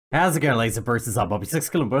How's it going, laser bruisers? I'm Bobby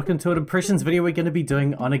Sixkilla and welcome to an impressions video we're going to be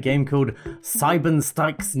doing on a game called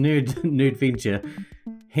Siebenstreich's Nerdventure,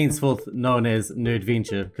 henceforth known as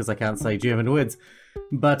Nerdventure because I can't say German words.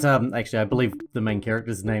 But actually I believe the main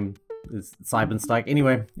character's name is Siebenstreich.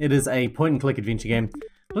 Anyway, it is a point-and-click adventure game.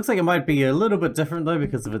 Looks like it might be a little bit different though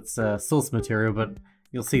because of its source material, but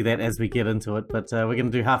you'll see that as we get into it. But we're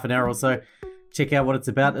going to do half an hour or so, check out what it's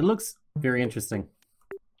about. It looks very interesting.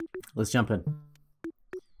 Let's jump in.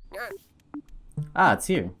 Ah, it's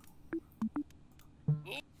you.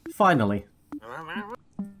 Finally.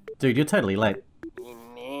 Dude, you're totally late.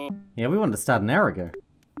 Yeah, we wanted to start an hour ago.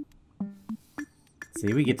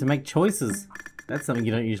 See, we get to make choices. That's something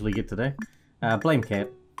you don't usually get today. Blame cat.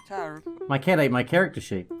 My cat ate my character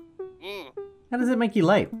sheet. How does that make you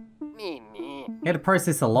late? You had to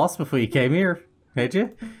process a loss before you came here, had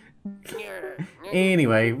you?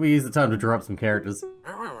 Anyway, we used the time to draw up some characters.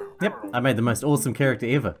 Yep, I made the most awesome character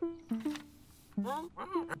ever.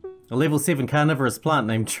 A level 7 carnivorous plant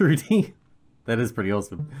named Trudy. That is pretty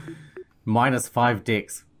awesome. -5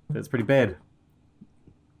 dex. That's pretty bad.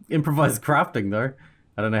 Improvised crafting though.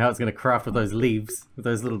 I don't know how it's going to craft with those leaves. With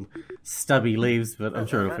those little stubby leaves, but I'm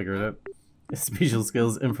sure it'll figure it out. Special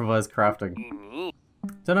skills, improvised crafting.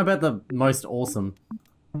 Don't know about the most awesome.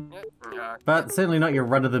 But certainly not your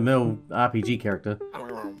run-of-the-mill RPG character.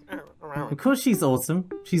 Of course she's awesome.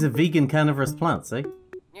 She's a vegan carnivorous plant, see?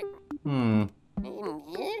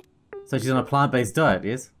 So she's on a plant-based diet,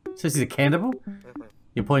 yes? So she's a cannibal?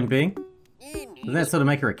 Your point being? Doesn't that sort of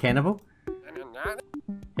make her a cannibal?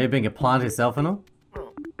 Her being a plant herself and all?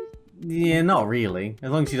 Yeah, not really.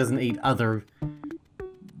 As long as she doesn't eat other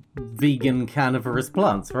vegan carnivorous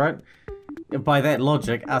plants, right? By that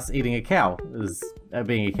logic, us eating a cow is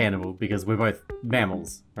being a cannibal because we're both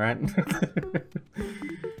mammals, right?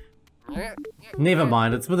 Never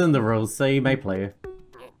mind, it's within the rules, so you may play her.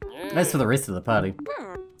 As for the rest of the party.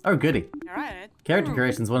 Oh, goody. Character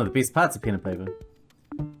creation is one of the best parts of pen and paper.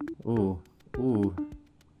 Ooh. Ooh.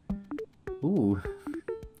 Ooh.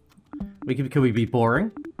 Could we be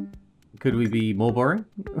boring? Could we be more boring?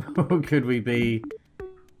 Or could we be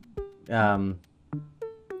prone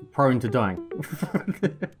to dying?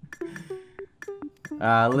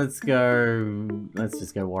 Let's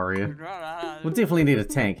just go warrior. We'll definitely need a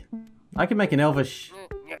tank. I can make an elvish...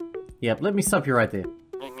 Yep, let me stop you right there.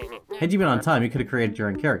 Had you been on time, you could have created your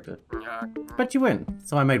own character. But you weren't,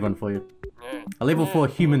 so I made one for you. A level 4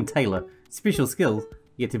 human tailor. Special skills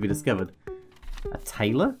yet to be discovered. A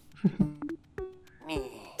tailor?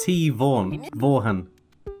 T. Vaughan.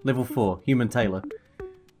 Level 4, human tailor.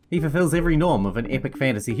 He fulfills every norm of an epic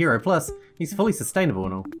fantasy hero, plus he's fully sustainable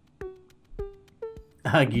and all.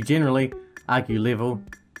 Argue generally, argue level,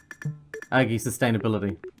 argue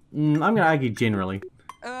sustainability. I'm gonna argue generally.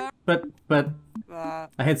 But I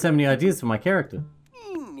had so many ideas for my character.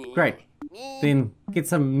 Great. Then get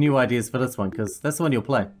some new ideas for this one, because that's the one you'll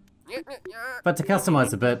play. But to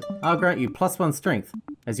customize a bit, I'll grant you +1 strength,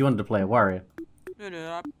 as you wanted to play a warrior.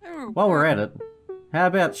 While we're at it, how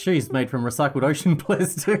about shoes made from recycled ocean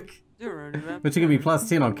plastic? Which will give me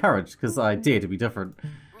 +10 on courage, because I dare to be different.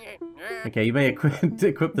 Okay, you may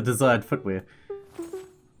equip the desired footwear.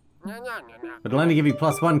 But it'll only give you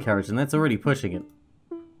 +1 courage, and that's already pushing it.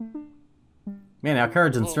 Man, our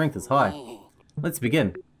courage and strength is high. Let's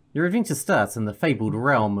begin. Your adventure starts in the fabled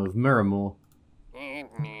realm of Mirrormore.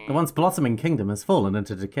 The once blossoming kingdom has fallen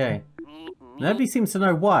into decay. Nobody seems to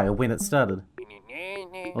know why or when it started.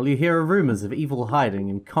 All you hear are rumors of evil hiding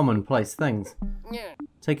and commonplace things.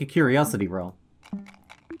 Take a curiosity roll.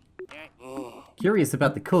 Curious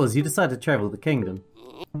about the cause, you decide to travel the kingdom.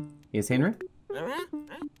 Yes, Henry?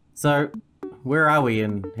 So, where are we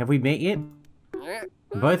and have we met yet?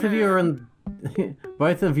 Both of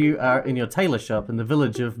you are in your tailor shop in the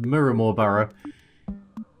village of Mirrormore Borough.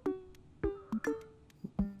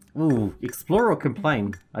 Ooh, explore or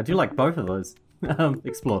complain? I do like both of those.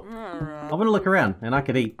 Explore. I want to look around, and I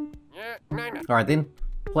could eat. Alright then,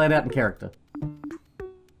 play it out in character.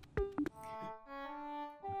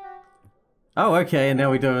 Oh, okay, and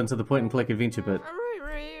now we go into the point-and-click adventure bit.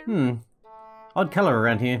 Odd colour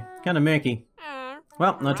around here. Kinda murky.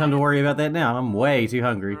 Well, no time to worry about that now. I'm way too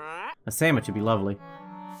hungry. A sandwich would be lovely.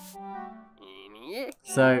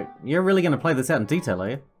 So, you're really going to play this out in detail, are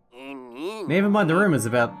you? Never mind the rumours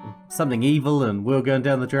about something evil and world going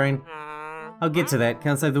down the drain. I'll get to that.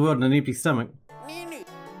 Can't save the world on an empty stomach.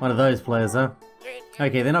 One of those players, huh?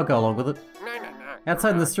 Okay, then I'll go along with it.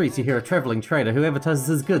 Outside in the streets you hear a travelling trader who advertises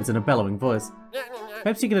his goods in a bellowing voice.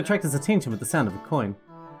 Perhaps you can attract his attention with the sound of a coin.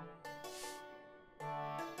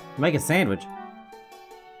 Make a sandwich.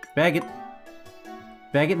 Bag it.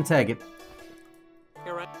 Bag it and tag it.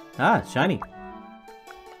 You're right. Ah, shiny.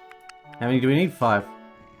 How many do we need? 5.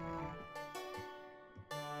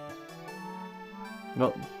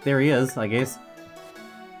 Well, there he is, I guess.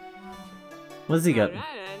 What does he got?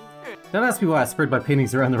 Don't ask me why I spread my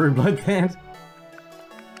pennies around the room like that.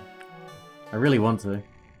 I really want to.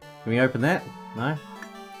 Can we open that? No?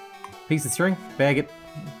 Piece of string? Bag it.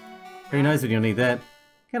 Who knows when you'll need that.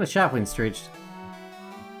 Kinda sharp when stretched.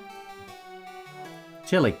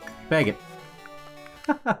 Chili. Bag it.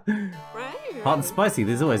 Hot and spicy,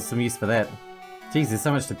 there's always some use for that. Jeez, there's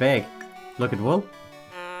so much to bag. Look at wool.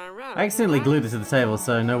 I accidentally glued it to the table,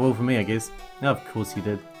 so no wool for me, I guess. Oh, of course you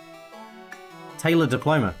did. Tailor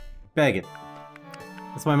diploma. Bag it.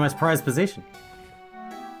 That's my most prized possession.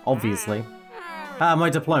 Obviously. Ah, my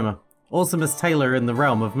diploma. Awesomest tailor in the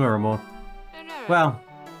realm of Mirrormore. Well,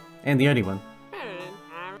 and the only one.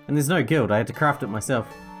 And there's no guild, I had to craft it myself.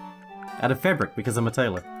 Out of fabric, because I'm a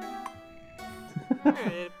tailor.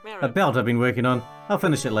 A belt I've been working on. I'll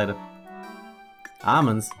finish it later.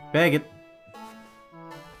 Almonds. Bag it.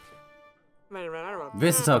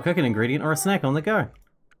 Versatile cooking ingredient or a snack on the go.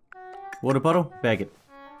 Water bottle. Bag it.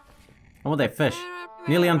 I want that fish.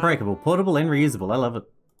 Nearly unbreakable, portable and reusable. I love it.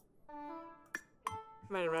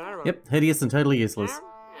 Yep, hideous and totally useless.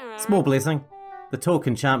 Small blessing. The talk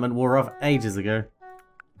enchantment wore off ages ago.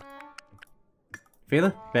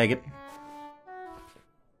 Feather. Bag it.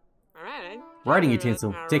 Writing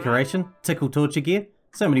utensil. Decoration. Tickle torture gear.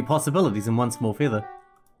 So many possibilities in one small feather.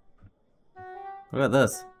 What about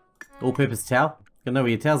this? All-purpose towel. Gotta know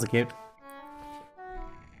where your towels are kept.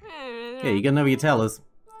 Yeah, you gotta know where your towel is.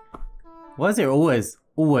 Why is there always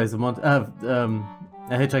a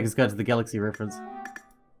Hitchhiker's Guide to the Galaxy reference?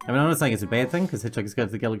 I mean, I'm not saying it's a bad thing, because Hitchhiker's Guide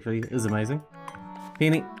to the Galaxy is amazing.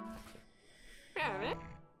 Penny.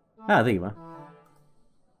 Ah, there you are.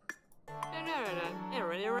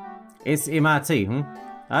 SMRT,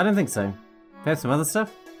 I don't think so. Perhaps some other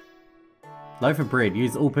stuff? Loaf of bread.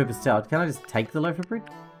 Use all-purpose towel. Can I just take the loaf of bread?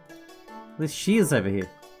 There's shears over here.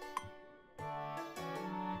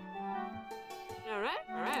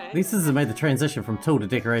 These scissors made the transition from tool to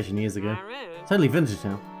decoration years ago. Totally vintage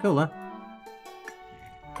now. Cool, huh?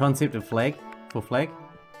 Concept of flag. For flag.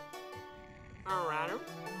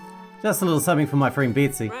 Just a little something for my friend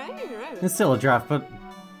Betsy. It's still a draft, but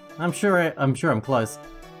I'm sure I'm close.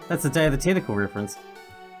 That's the Day of the Tentacle reference.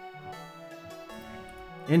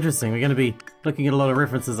 Interesting, we're going to be looking at a lot of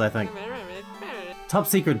references, I think. Top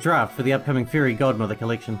secret draft for the upcoming Fairy Godmother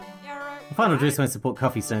collection. The final dress won't support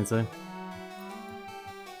coffee stains, though.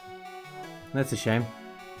 That's a shame.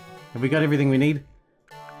 Have we got everything we need?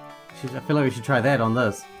 I feel like we should try that on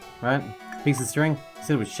this, right? Piece of string. You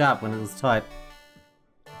said it was sharp when it was tight.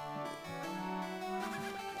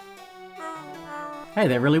 Hey,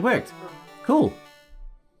 that really worked. Cool.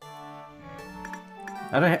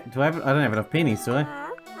 I don't have enough pennies, do I?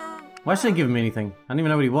 Why should I give him anything? I don't even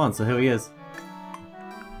know what he wants, or who he is.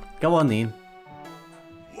 Go on then.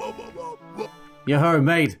 Yo-ho,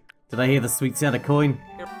 mate! Did I hear the sweet sound of coin?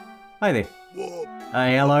 Hi there.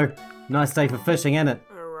 Hey, hello. Nice day for fishing, ain't it?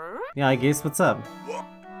 Yeah, I guess. What's up?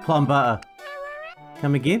 Plum butter.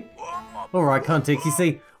 Come again? Alright, context. You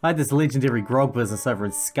see, I had this legendary grog business over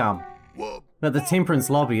in Scum. But the temperance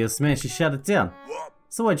lobbyists managed to shut it down.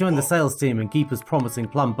 So I joined the sales team and Geeper's promising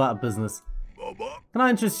plum butter business. Can I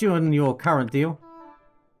interest you in your current deal?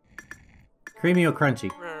 Creamy or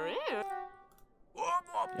crunchy?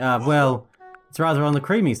 Well, it's rather on the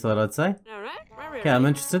creamy side, I'd say. Okay, I'm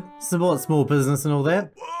interested. Support small business and all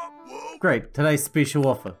that. Great, today's special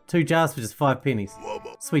offer. 2 jars for just 5 pennies.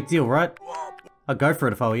 Sweet deal, right? I'd go for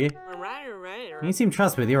it if I were you. You seem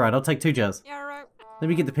trustworthy. Alright, I'll take 2 jars. Let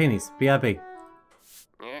me get the pennies. BRB.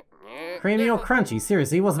 Creamy or crunchy?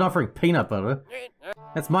 Seriously, he wasn't offering peanut butter.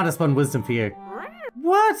 That's -1 wisdom for you.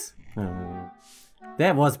 What? Oh,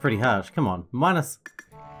 that was pretty harsh. Come on. Minus.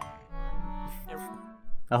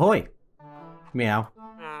 Ahoy. Meow.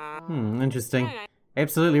 Interesting.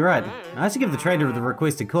 Absolutely right. I should give the trader the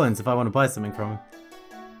requested coins if I want to buy something from him.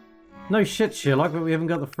 No shit, Sherlock, but we haven't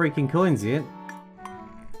got the freaking coins yet.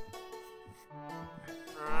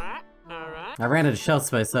 I ran out of shelf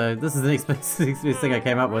space, so this is the next best thing I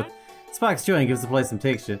came up with. Sparks joy and gives the place some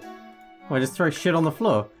texture. Oh, I just throw shit on the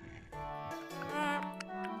floor.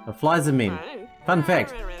 The flies are men. Fun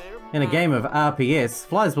fact, in a game of RPS,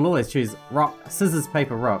 flies will always choose rock, scissors,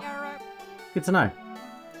 paper, rock. Good to know.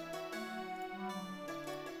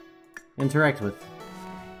 Interact with.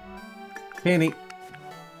 Penny.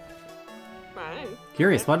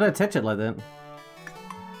 Curious, why did I attach it like that?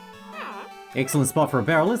 Excellent spot for a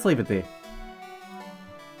barrel, let's leave it there.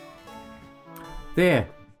 There.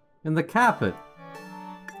 In the carpet.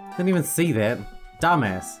 Didn't even see that.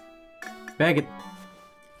 Dumbass. Bag it.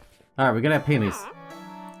 Alright, we got our pennies.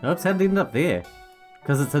 Oops, how did it end up there?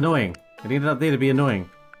 Because it's annoying. It ended up there to be annoying.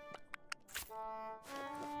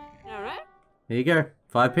 There you go.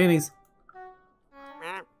 5 pennies.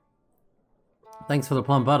 Thanks for the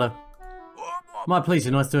plum butter. My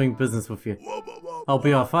pleasure, nice doing business with you. I'll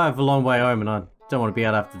be off. I have a long way home and I don't want to be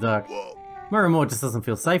out after dark. Mirrormore just doesn't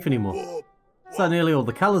feel safe anymore. So nearly all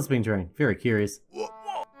the colour's been drained. Very curious.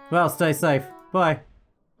 Well, stay safe. Bye.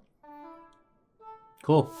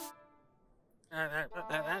 Cool.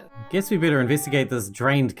 Guess we better investigate this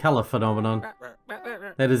drained colour phenomenon.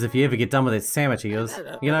 That is, if you ever get done with that sandwich of yours.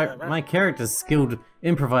 You know, my character's skilled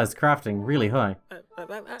improvised crafting really high.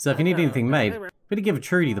 So if you need anything made, better give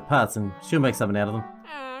Trudy the parts and she'll make something out of them.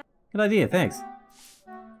 Good idea, thanks.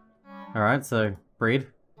 Alright, so, bread.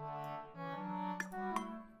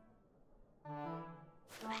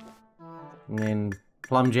 And then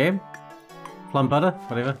plum jam? Plum butter?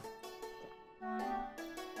 Whatever.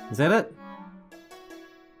 Is that it?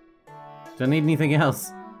 Don't need anything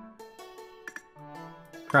else.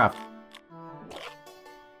 Craft.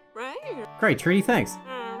 Great, Trudy, thanks.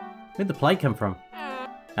 Where'd the plate come from?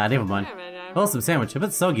 Ah, never mind. Awesome sandwich, a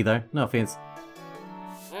bit soggy though, no offense.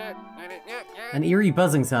 An eerie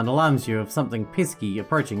buzzing sound alarms you of something pesky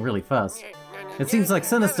approaching really fast. It seems like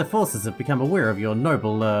sinister forces have become aware of your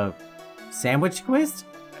noble, sandwich quest?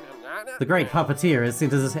 The great puppeteer has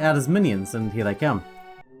sent out his minions, and here they come.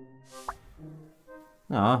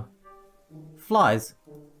 Aw. Flies.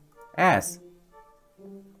 Ass.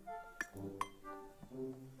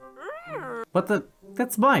 What the?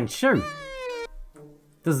 That's mine, shoo!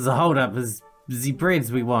 This is a hold-up, it's the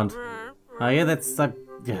breads we want. Oh yeah, that's,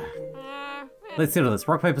 yeah. Let's settle this,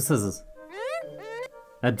 rock, paper, scissors.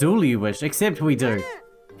 A duel you wish, except we do.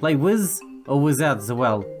 Play whiz or whiz out as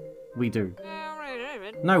well. We do.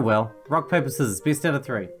 No, well, rock, paper, scissors, best out of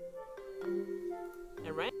 3.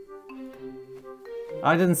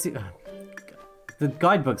 I didn't see... The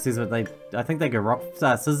guidebook says what they... I think they go rock,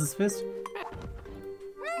 scissors first.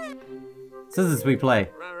 Scissors we play.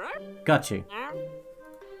 Got you.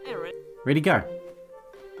 Ready, go.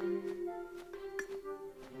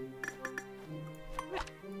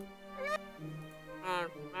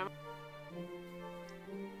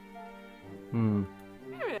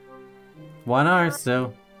 Why no,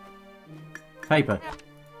 still. Paper.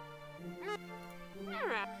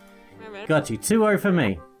 Got you. 2-0 for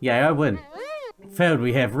me. Yeah, I win. Failed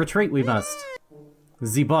we have. Retreat we must.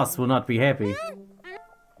 The boss will not be happy.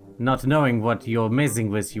 Not knowing what you're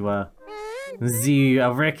messing with you are. The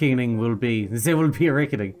reckoning will be. There will be a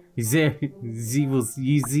reckoning.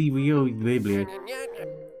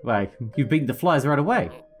 Right, you've beaten the flies right away.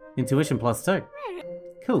 Intuition +2.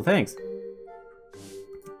 Cool, thanks.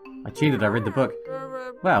 I cheated, I read the book.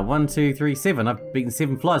 Wow, 1, 2, 3, 7. I've beaten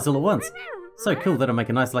 7 flies all at once. So cool, that'll make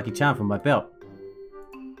a nice lucky charm for my belt.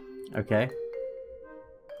 Okay.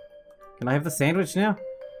 Can I have the sandwich now?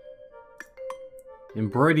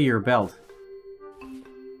 Embroider your belt.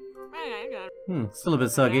 Still a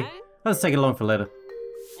bit soggy. Let's take it along for later.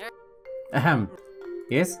 Ahem.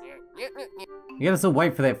 Yes? You gotta still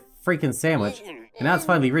wait for that freaking sandwich. And now it's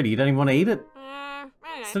finally ready, you don't even want to eat it?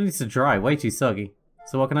 Still needs to dry, way too soggy.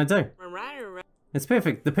 So what can I do? It's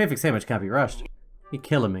perfect, the perfect sandwich can't be rushed. You're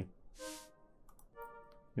killing me.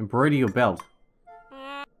 Embroider your belt.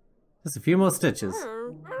 Just a few more stitches.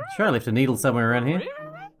 Sure I left a needle somewhere around here.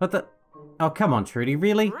 What the? Oh come on Trudy,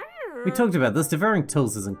 really? We talked about this, devouring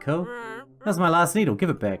tools isn't cool. That's my last needle, give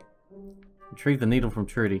it back. Retrieve the needle from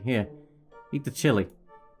Trudy, here. Eat the chili.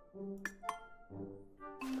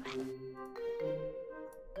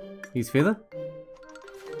 Use feather?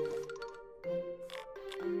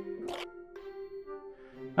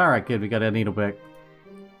 Alright, good, we got our needle back.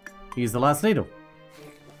 Use the last needle.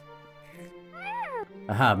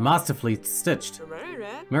 Aha, masterfully stitched.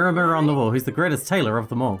 Mirror, mirror on the wall, who's the greatest tailor of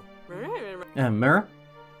them all? Mirror?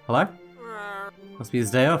 Hello? Must be his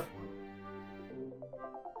day off.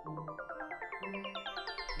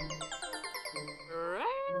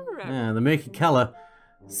 The murky colour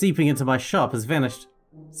seeping into my shop has vanished.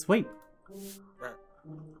 Sweet.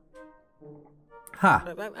 Ha!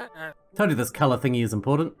 Told you this colour thingy is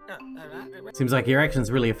important. Seems like your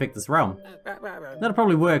actions really affect this realm. That'll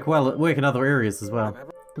probably work in other areas as well.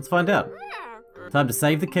 Let's find out. Time to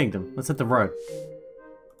save the kingdom. Let's hit the road.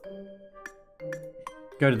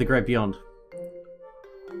 Go to the great beyond.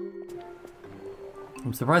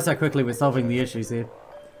 I'm surprised how quickly we're solving the issues here.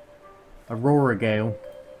 Aurora Gale.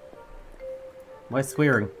 Why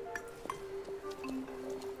swearing?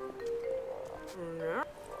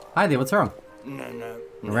 Hi there, what's wrong? No.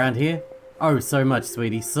 Around here? Oh, so much,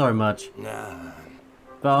 sweetie, so much. No.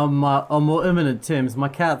 But on more imminent terms, my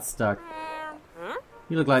cart's stuck.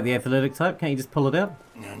 You look like the athletic type, can't you just pull it out?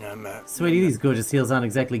 Sweetie, these gorgeous heels aren't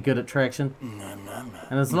exactly good at traction.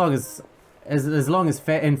 And as long as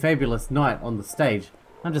and fabulous night on the stage,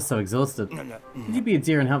 I'm just so exhausted. Could you be a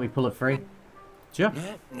dear and help me pull it free? Sure.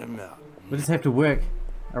 We'll just have to work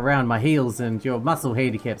around my heels and your muscle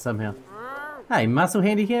handicap somehow. Hey, muscle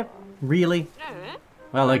handicap? Really?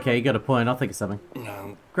 Well, okay, you got a point. I'll think of something.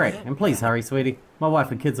 Great, and please hurry, sweetie. My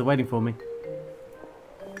wife and kids are waiting for me.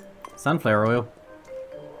 Sunflower oil.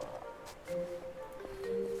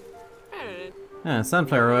 Ah,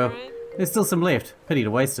 sunflower oil. There's still some left. Pity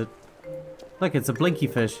to waste it. Look, it's a blinky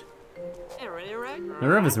fish. The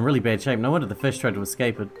river's in really bad shape. No wonder the fish tried to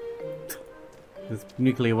escape it. There's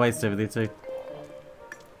nuclear waste over there too.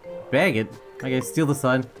 Bag it? Okay, steal the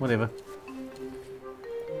sign. Whatever.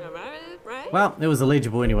 Well, it was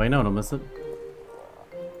illegible anyway. No one will miss it.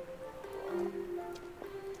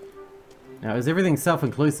 Now, is everything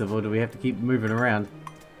self-inclusive, or do we have to keep moving around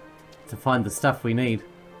to find the stuff we need?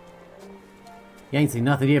 You ain't seen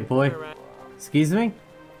nothing yet, boy. Excuse me?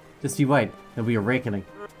 Just you wait. There'll be a reckoning.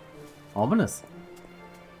 Ominous.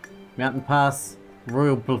 Mountain Pass,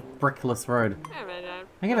 Royal Brickless Road.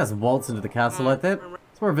 I can just waltz into the castle like that.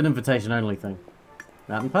 It's more of an invitation-only thing.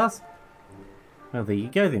 Mountain Pass? Well, there you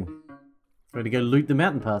go then. Try to go loot the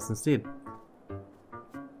Mountain Pass instead.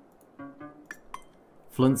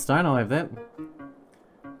 Flintstone, I'll have that.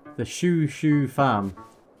 The Shoo Farm.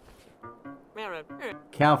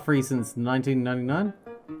 Cow free since 1999?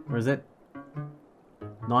 Or is that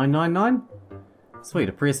 999? Sweet,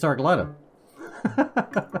 a prehistoric lighter.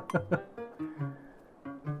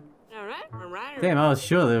 Damn, I was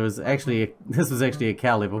sure this was actually a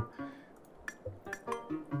cow level.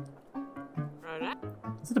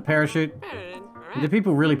 Is it a parachute? Do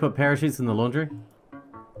people really put parachutes in the laundry?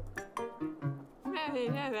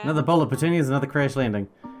 Another bowl of petunias, another crash landing.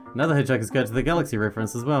 Another Hitchhiker's Guide to the Galaxy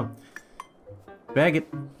reference as well. Bag it.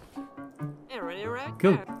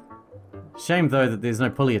 Cool. Shame though that there's no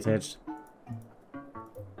pulley attached.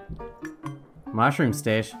 Mushroom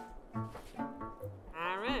stash.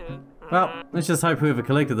 Well, let's just hope whoever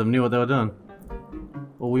collected them knew what they were doing.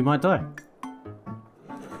 Or we might die.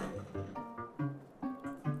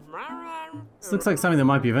 This looks like something that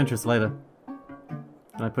might be of interest later.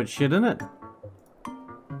 Can I put shit in it?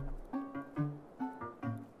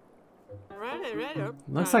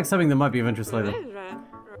 Looks like something that might be of interest later.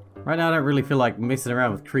 Right now I don't really feel like messing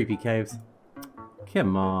around with creepy caves.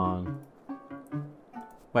 Come on.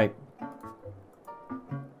 Wait.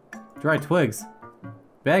 Dry twigs.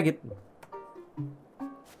 Bag it.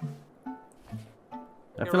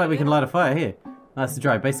 I feel like we can light a fire here. Nice to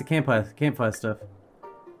dry. Basic campfire stuff.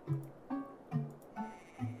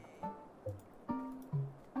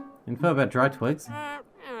 Info about dry twigs?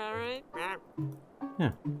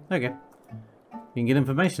 Yeah, okay. You can get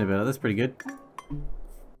information about it, that's pretty good.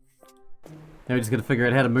 Now we just gotta figure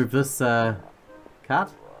out how to move this cart.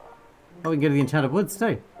 Oh, we can go to the Enchanted Woods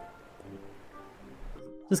too.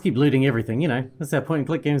 Just keep looting everything, you know. That's how point and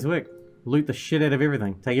click games work. Loot the shit out of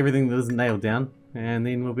everything. Take everything that isn't nailed down, and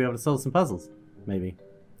then we'll be able to solve some puzzles. Maybe.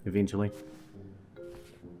 Eventually.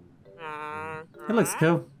 It looks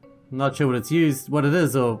cool. I'm not sure what it's used, what it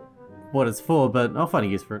is, or what it's for, but I'll find a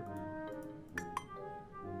use for it.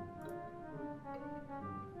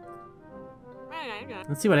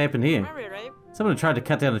 Let's see what happened here. Someone tried to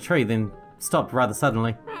cut down a tree, then stopped rather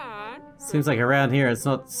suddenly. Seems like around here it's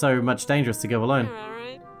not so much dangerous to go alone.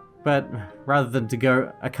 But rather than to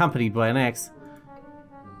go accompanied by an axe.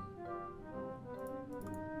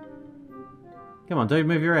 Come on, dude,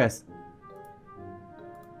 move your ass.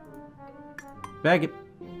 Bag it.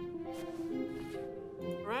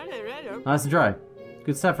 Nice and dry.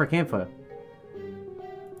 Good stuff for a campfire.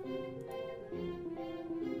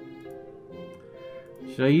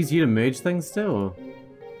 Should I use you to merge things still, or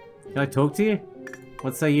can I talk to you?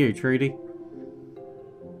 What say you, Trudy?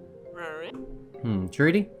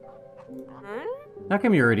 Trudy? How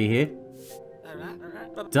come you're already here?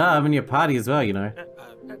 Duh, I'm in your party as well, you know.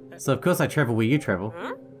 So of course I travel where you travel.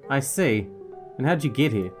 I see. And how'd you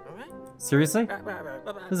get here? Seriously?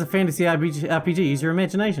 This is a fantasy RPG, use your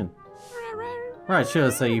imagination. Right,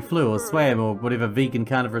 sure, so you flew or swam or whatever vegan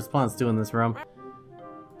carnivorous plants do in this realm.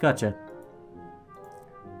 Gotcha.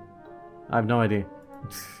 I have no idea.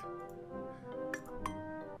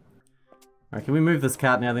 Alright, can we move this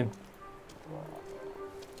cart now then?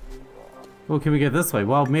 Oh, can we go this way?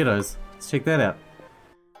 Wild Meadows. Let's check that out.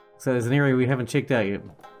 So there's an area we haven't checked out yet.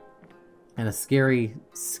 And a scary,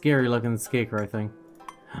 scary looking scarecrow thing.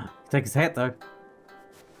 Take his hat though.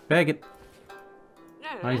 Bag it.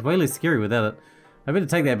 Oh, he's way less scary without it. I better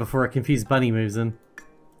take that before a confused bunny moves in.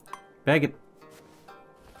 Bag it.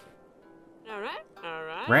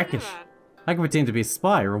 Alright. Rakish. I can pretend to be a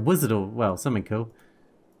spy or a wizard or, well, something cool.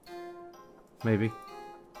 Maybe.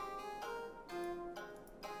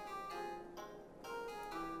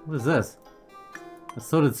 What is this?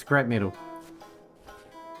 Assorted scrap metal.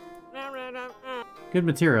 Good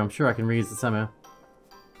material, I'm sure I can reuse it somehow.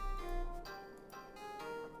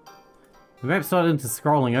 The map started into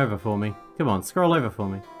scrolling over for me. Come on, scroll over for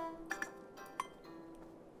me.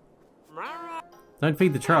 Don't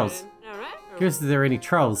feed the trolls. Curious if there are any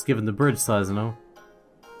trolls given the bridge size and all.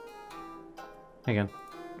 Hang on.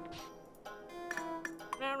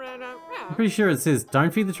 I'm pretty sure it says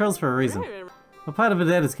don't feed the trolls for a reason. Well, part of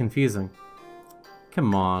that is confusing.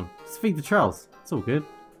 Come on, just feed the trolls. It's all good.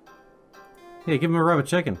 Yeah, give them a rubber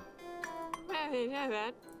chicken.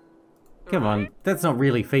 Come on, that's not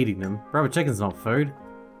really feeding them. Rubber chicken's not food.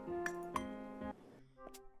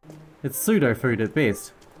 It's pseudo-food at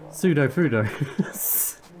best. Pseudo-foodo.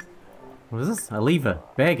 What is this? A lever.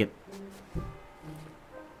 Bag it.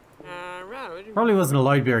 Probably wasn't a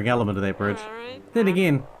load-bearing element of that bridge. Then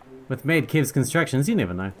again, with Mad Kev's constructions, you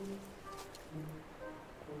never know.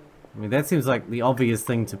 I mean, that seems like the obvious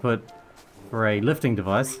thing to put for a lifting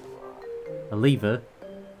device. A lever.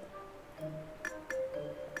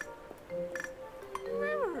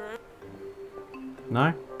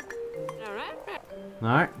 No?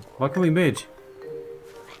 No? What can we merge?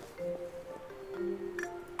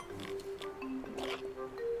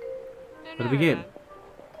 What did we get?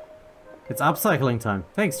 It's upcycling time.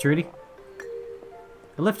 Thanks, Trudy.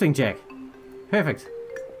 A lifting jack. Perfect.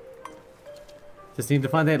 Just need to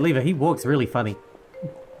find that lever. He walks really funny.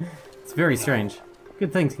 It's very strange.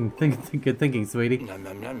 Good thinking, good thinking, sweetie.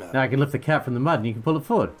 Now I can lift the cart from the mud and you can pull it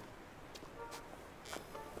forward.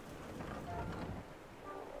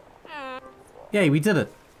 Yay, we did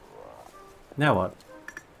it. Now what?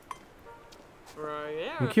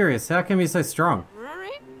 I'm curious, how come you're so strong?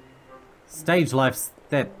 Stage life's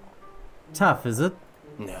that tough, is it?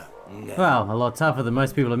 No. Well, a lot tougher than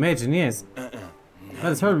most people imagine, yes.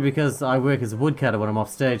 But it's probably because I work as a woodcutter when I'm off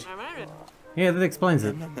stage. Yeah, that explains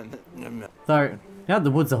it. Though, now that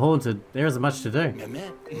the woods are haunted, there isn't much to do.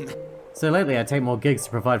 So lately I take more gigs to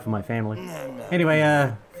provide for my family.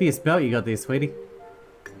 Anyway, fierce belt you got there, sweetie.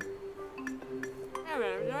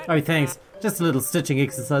 Oh, thanks. Just a little stitching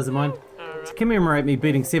exercise of mine. To commemorate me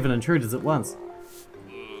beating 7 intruders at once.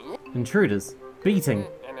 Intruders? Beating?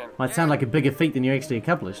 Might sound like a bigger feat than you actually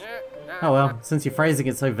accomplished. Oh well, since you're phrasing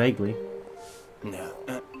it so vaguely.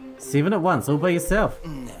 7 at once, all by yourself.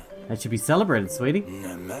 That should be celebrated, sweetie.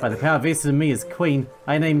 By the power vested in me as queen,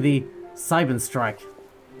 I name thee Siebenstreich.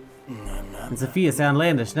 It's a fierce,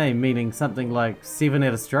 outlandish name, meaning something like 7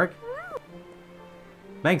 at a stroke.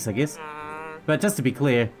 Thanks, I guess. But just to be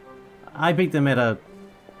clear, I beat them at a...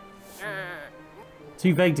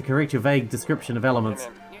 Too vague to correct your vague description of elements.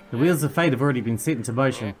 The wheels of fate have already been set into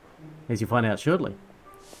motion, as you'll find out shortly.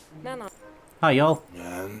 Hi, y'all.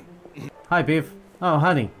 Hi, Bev. Oh,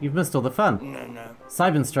 honey, you've missed all the fun.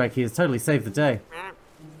 Siebenstreich here has totally saved the day.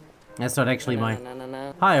 That's not actually my...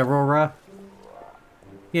 Hi, Aurora.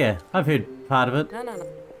 Yeah, I've heard part of it.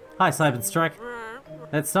 Hi, Siebenstreich.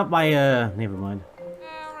 That's not my, never mind.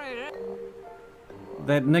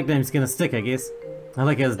 That nickname's gonna stick, I guess. I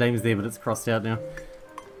like how his name's there, but it's crossed out now.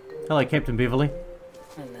 Hello, Captain Beverly.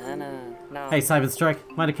 Hey,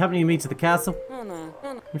 Siebenstreich, mind accompanying me to the castle?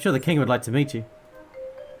 I'm sure the king would like to meet you.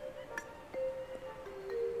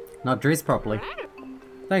 Not dressed properly.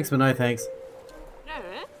 Thanks, but no thanks.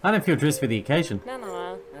 I don't feel dressed for the occasion.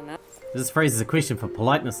 This phrase is a question for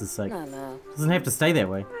politeness' sake. Doesn't have to stay that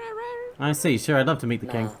way. I see, sure, I'd love to meet the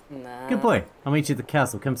king. Good boy, I'll meet you at the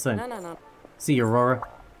castle, come soon. See you, Aurora.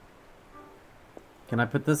 Can I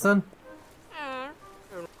put this on?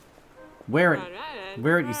 Wear it.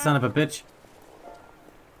 Wear it, you son of a bitch.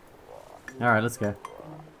 Alright, let's go.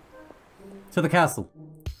 To the castle.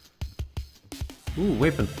 Ooh,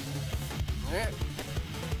 weapon.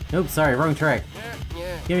 Oops, sorry, wrong track.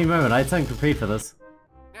 Give me a moment, I had something prepared for this.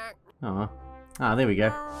 Aw. Ah, there we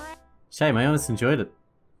go. Shame, I almost enjoyed it.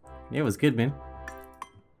 Yeah, it was good, man.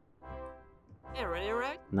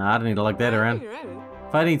 Nah, I don't need to lug that around.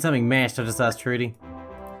 If I need something mashed, I'll just ask Trudy.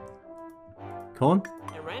 Corn?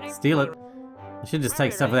 Steal it. I should just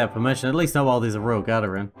take stuff without permission, at least not while there's a royal guard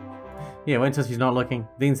around. Yeah, wait until she's not looking,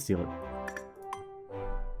 then steal it.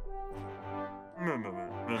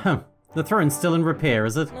 The throne's still in repair,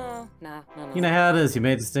 is it? You know how it is, Your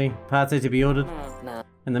Majesty. Parts had to be ordered.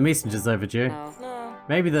 And the messenger's overdue.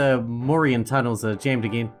 Maybe the Morian tunnels are jammed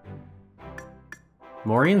again.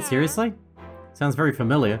 Morian? Seriously? Sounds very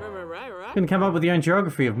familiar. Couldn't come up with your own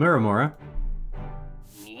geography of Mirrormore, huh?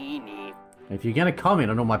 If you're gonna comment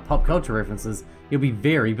on all my pop culture references, you'll be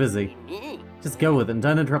very busy. Just go with it and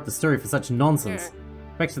don't interrupt the story for such nonsense.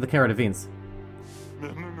 Back to the current events.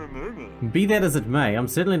 Be that as it may, I'm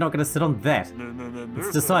certainly not gonna sit on that.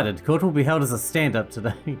 It's decided, court will be held as a stand-up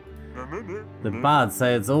today. The bards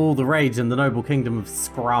say it's all the rage in the noble kingdom of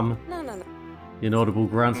Scrum. Inaudible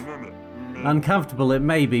grunt. Uncomfortable it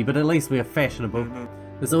may be, but at least we are fashionable.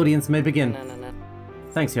 This audience may begin.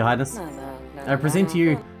 Thanks, Your Highness. I present to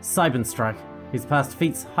you Siebenstreich, whose past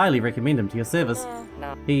feats highly recommend him to your service.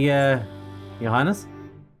 Your Highness?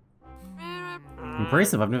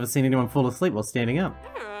 Impressive, I've never seen anyone fall asleep while standing up.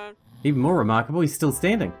 Even more remarkable, he's still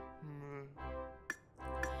standing.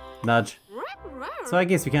 Nudge. So I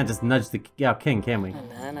guess we can't just nudge our king, can we?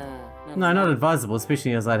 No, not advisable,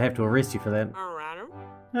 especially as I'd have to arrest you for that.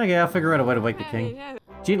 Okay, I'll figure out a way to wake the king.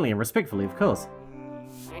 Gently and respectfully, of course.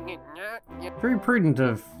 Very prudent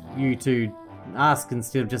of you to ask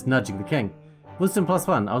instead of just nudging the king. Wisdom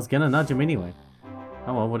 +1, I was gonna nudge him anyway.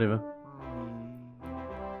 Oh well, whatever.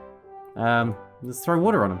 Let's throw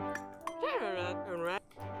water on him.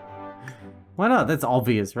 Why not? That's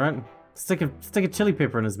obvious, right? Stick a chili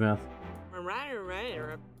pepper in his mouth.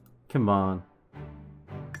 Come on.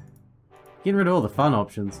 Getting rid of all the fun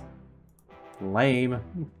options. Lame.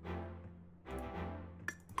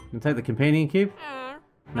 You take the companion cube?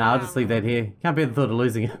 Nah, I'll just leave that here. Can't bear the thought of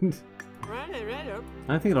losing it. I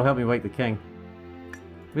don't think it'll help me wake the king.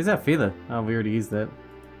 Where's that feather? Oh, we already used that.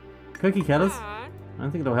 Cookie cutters? I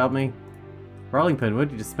don't think it'll help me. Rolling pin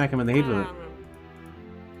would, you just smack him in the head with it.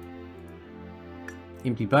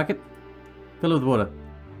 Empty bucket? Fill it with water.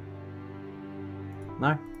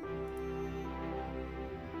 No?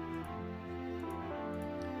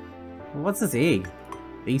 What's this egg?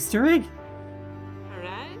 Easter egg?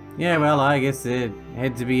 Yeah, well, I guess it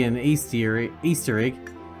had to be an Easter egg.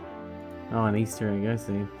 Oh, an Easter egg, I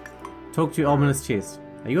see. Talk to your ominous chest.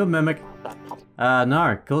 Are you a mimic?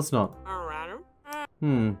 No, of course not.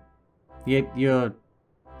 Yet you're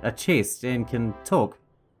a chest and can talk.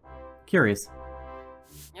 Curious.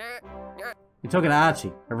 You're talking to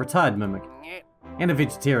Archie, a retired mimic. And a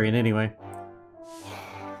vegetarian, anyway.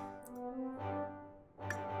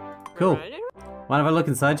 Cool. Mind if I look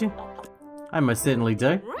inside you? I most certainly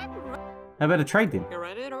do. How about a trade then?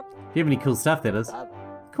 If you have any cool stuff, that is.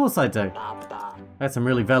 Of course I do. That's some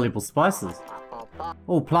really valuable spices.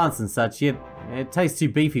 All plants and such, yet it tastes too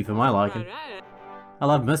beefy for my liking. I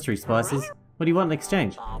love mystery spices. What do you want in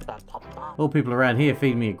exchange? All people around here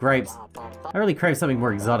feed me grapes. I really crave something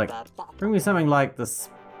more exotic. Bring me something like this,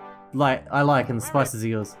 I like, and the spices of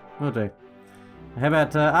yours. Will do. How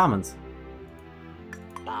about almonds?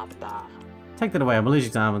 Take that away, I'm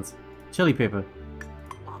allergic to almonds. Chili pepper.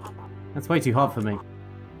 That's way too hot for me.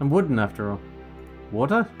 I'm wooden after all.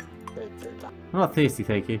 Water? I'm not thirsty,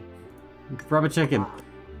 thank you. Rubber chicken.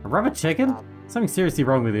 A rubber chicken? Something seriously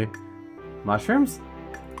wrong with you. Mushrooms?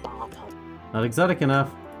 Not exotic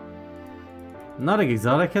enough. Not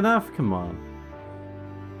exotic enough? Come on.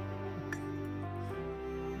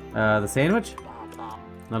 The sandwich?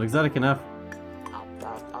 Not exotic enough.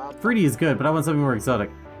 Fruity is good, but I want something more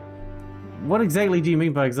exotic. What exactly do you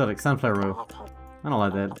mean by exotic? Sunflower oil. I don't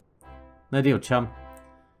like that. No deal, chum.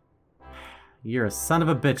 You're a son of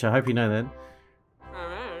a bitch, I hope you know that.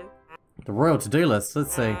 The royal to-do list,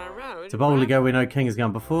 let's see. To boldly go where no king has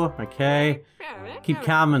gone before, okay. Keep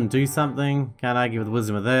calm and do something, can't argue with the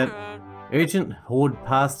wisdom of that. Urgent, hoard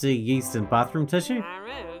pasta, yeast and bathroom tissue?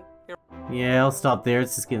 Yeah, I'll stop there,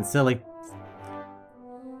 it's just getting silly.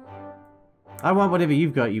 I want whatever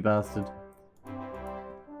you've got, you bastard.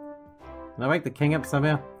 Can I wake the king up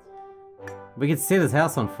somehow? We could set his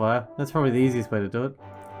house on fire, that's probably the easiest way to do it.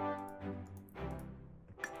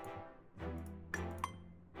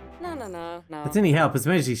 No. If it's any help, His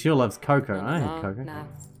Majesty sure loves cocoa. I hate cocoa.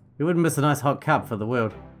 You wouldn't miss a nice hot cup for the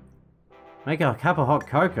world. Make a cup of hot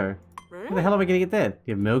cocoa? Where the hell am I gonna get that?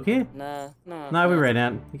 You have milk here? No, we ran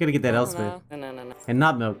out. You gotta get that elsewhere. And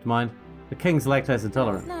nut milk, mind. The king's lactose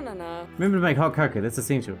intolerant. Remember to make hot cocoa, that's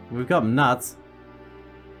essential. We've got nuts.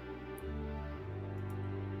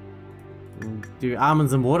 Do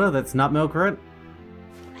almonds and water, that's nut milk, right?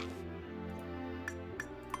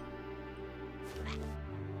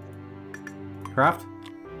 Craft?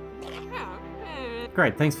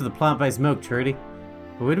 Great, thanks for the plant-based milk, Trudy.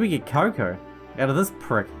 But where do we get cocoa? Out of this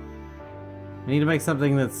prick. We need to make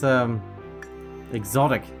something that's,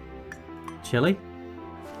 exotic. Chili?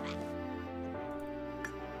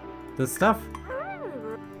 This stuff?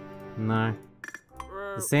 No.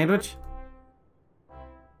 The sandwich?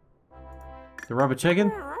 The rubber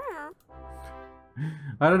chicken?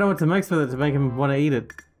 I don't know what to mix with it to make him want to eat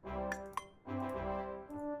it.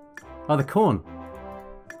 Oh, the corn.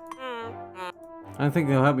 I don't think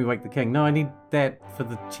they'll help me wake the king. No, I need that for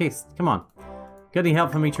the chest. Come on. Got any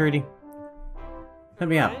help for me, Trudy? Hit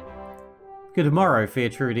me up. Good tomorrow, fair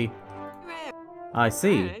Trudy. I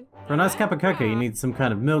see. For a nice cup of cocoa, you need some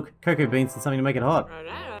kind of milk, cocoa beans, and something to make it hot.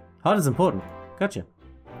 Hot is important. Gotcha.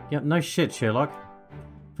 Yep, no shit, Sherlock.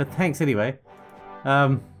 But thanks anyway.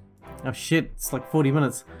 Oh shit, it's like 40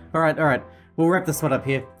 minutes. Alright. We'll wrap this one up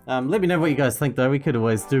here. Let me know what you guys think though. We could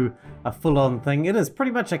always do a full-on thing. It is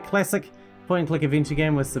pretty much a classic point-and-click adventure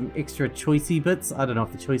game with some extra choicey bits. I don't know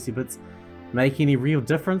if the choicey bits make any real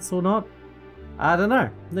difference or not. I don't know.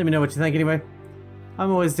 Let me know what you think anyway.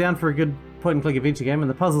 I'm always down for a good point-and-click adventure game, and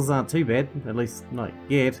the puzzles aren't too bad, at least not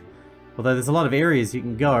yet. Although there's a lot of areas you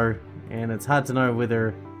can go, and it's hard to know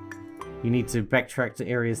whether you need to backtrack to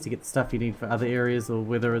areas to get the stuff you need for other areas, or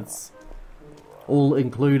whether it's all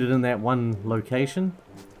included in that one location.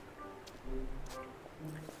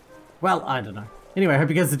 Well, I don't know. Anyway, I hope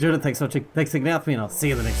you guys enjoyed it. Thanks for watching. Thanks for hanging out with me, and I'll see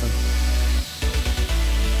you in the next one.